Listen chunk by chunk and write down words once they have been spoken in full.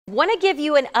Want to give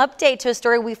you an update to a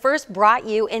story we first brought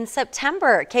you in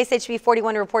September. KSHB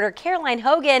 41 reporter Caroline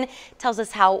Hogan tells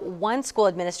us how one school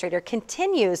administrator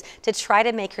continues to try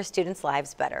to make her students'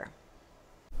 lives better.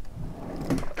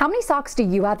 How many socks do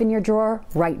you have in your drawer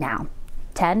right now?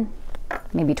 10?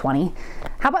 Maybe 20?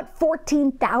 How about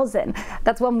 14,000?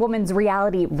 That's one woman's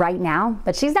reality right now,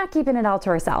 but she's not keeping it all to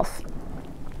herself.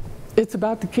 It's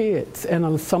about the kids, and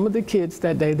on some of the kids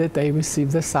that day that they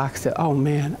received the socks said, oh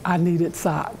man, I needed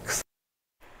socks.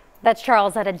 That's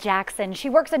Charlesetta Jackson. She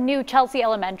works at New Chelsea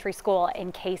Elementary School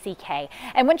in KCK.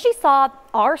 And when she saw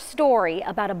our story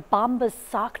about a Bombas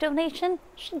sock donation,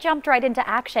 she jumped right into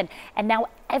action. And now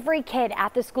every kid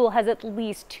at the school has at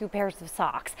least 2 pairs of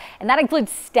socks. And that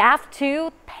includes staff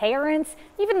too, parents,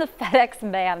 even the FedEx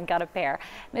man got a pair.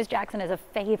 Ms. Jackson is a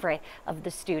favorite of the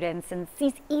students and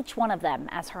sees each one of them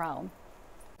as her own.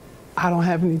 I don't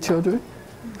have any children.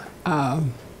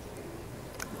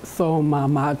 So my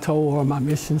motto or my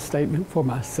mission statement for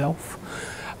myself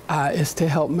is to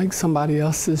help make somebody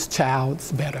else's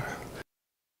child's better.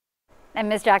 And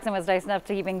Ms. Jackson was nice enough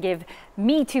to even give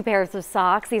me 2 pairs of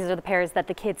socks. These are the pairs that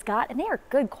the kids got, and they are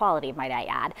good quality, might I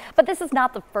add. But this is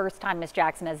not the first time Ms.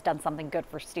 Jackson has done something good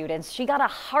for students. She got a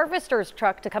harvester's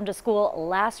truck to come to school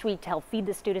last week to help feed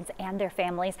the students and their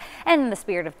families. And in the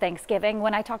spirit of Thanksgiving,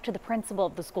 when I talked to the principal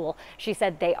of the school, she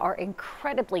said they are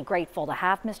incredibly grateful to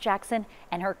have Ms. Jackson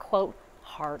and her, quote,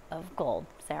 heart of gold.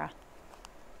 Sarah.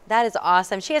 That is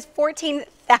awesome. She has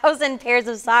 14,000 pairs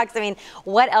of socks. I mean,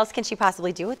 what else can she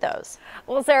possibly do with those?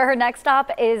 Well, Sarah, her next stop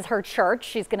is her church.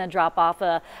 She's going to drop off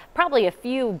probably a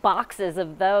few boxes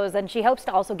of those, and she hopes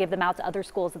to also give them out to other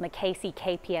schools in the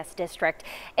KC-KPS district,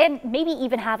 and maybe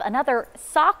even have another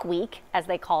sock week, as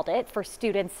they called it, for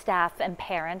students, staff, and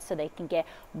parents so they can get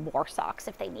more socks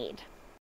if they need.